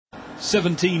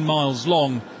17 miles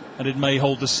long, and it may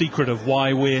hold the secret of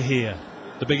why we're here.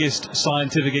 The biggest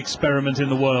scientific experiment in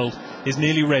the world is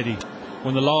nearly ready.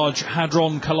 When the Large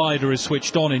Hadron Collider is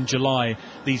switched on in July,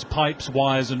 these pipes,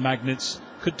 wires and magnets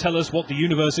could tell us what the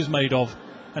universe is made of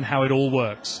and how it all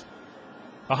works.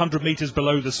 100 meters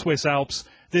below the Swiss Alps,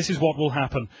 this is what will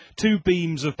happen. Two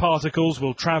beams of particles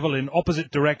will travel in opposite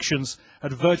directions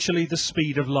at virtually the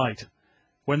speed of light.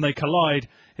 When they collide,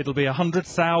 it'll be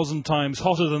 100,000 times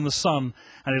hotter than the sun,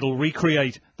 and it'll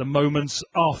recreate the moments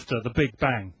after the Big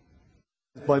Bang.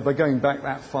 By going back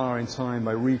that far in time,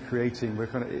 by recreating, we're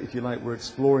kind of, if you like, we're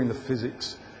exploring the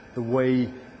physics, the way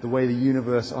the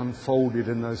universe unfolded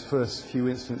in those first few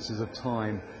instances of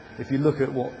time. If you look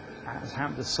at what has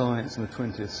happened to science in the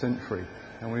 20th century,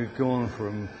 and we've gone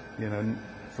from,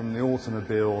 from the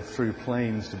automobile through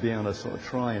planes to be able to sort of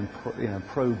try and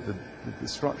probe the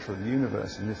structure of the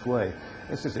universe in this way,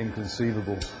 it's just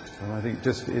inconceivable. And I think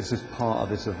it's just part of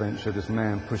this adventure, this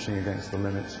man pushing against the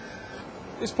limits.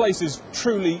 This place is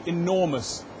truly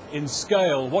enormous in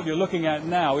scale. What you're looking at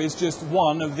now is just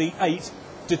one of the 8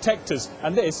 detectors,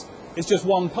 and this is just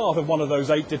one part of one of those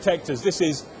 8 detectors. This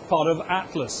is part of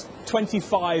Atlas,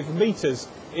 25 meters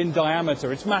in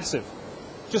diameter. It's massive.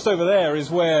 Just over there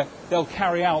is where they'll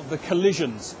carry out the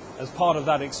collisions as part of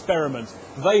that experiment.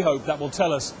 They hope that will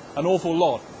tell us an awful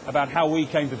lot about how we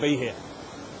came to be here.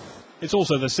 It's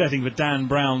also the setting for Dan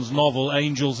Brown's novel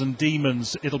Angels and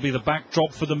Demons. It'll be the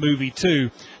backdrop for the movie too.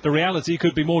 The reality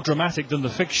could be more dramatic than the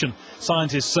fiction.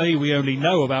 Scientists say we only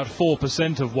know about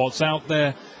 4% of what's out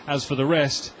there. As for the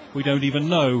rest, we don't even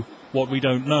know what we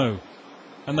don't know.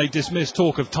 And they dismiss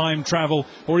talk of time travel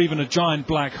or even a giant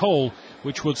black hole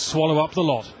which would swallow up the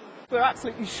lot. We're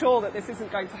absolutely sure that this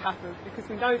isn't going to happen because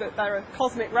we know that there are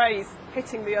cosmic rays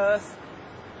hitting the Earth,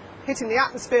 hitting the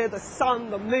atmosphere, the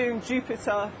sun, the moon,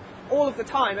 Jupiter, all of the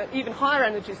time at even higher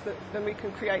energies than we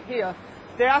can create here.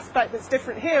 The aspect that's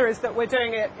different here is that we're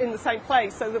doing it in the same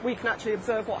place so that we can actually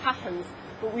observe what happens.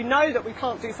 But we know that we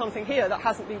can't do something here that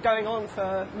hasn't been going on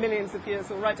for millions of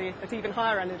years already at even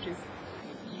higher energies.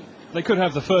 They could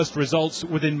have the first results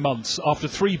within months. After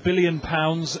 £3 billion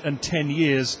and 10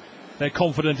 years, they're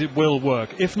confident it will work.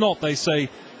 If not, they say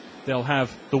they'll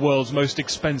have the world's most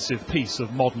expensive piece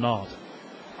of modern art.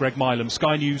 Greg Milam,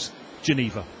 Sky News,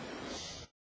 Geneva.